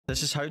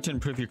This is how to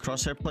improve your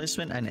crosshair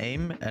placement and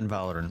aim in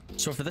Valorant.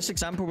 So for this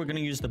example, we're going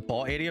to use the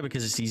bot area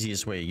because it's the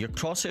easiest way. Your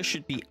crosshair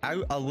should be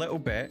out a little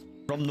bit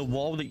from the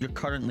wall that you're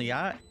currently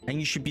at, and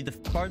you should be the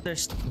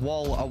furthest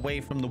wall away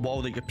from the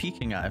wall that you're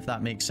peeking at, if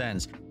that makes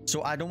sense.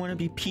 So I don't want to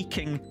be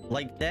peeking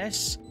like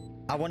this.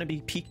 I want to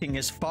be peeking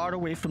as far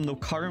away from the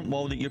current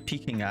wall that you're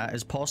peeking at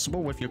as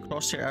possible with your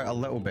crosshair out a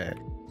little bit.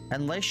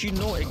 Unless you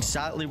know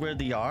exactly where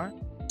they are.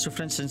 So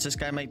for instance, this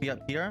guy might be up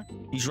here.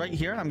 He's right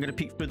here. I'm going to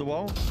peek through the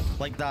wall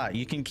like that.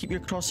 You can keep your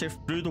crosshair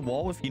through the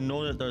wall if you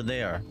know that they're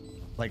there,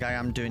 like I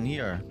am doing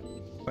here.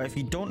 But if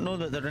you don't know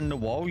that they're in the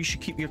wall, you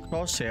should keep your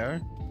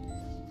crosshair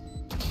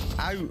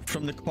out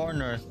from the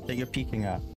corner that you're peeking at.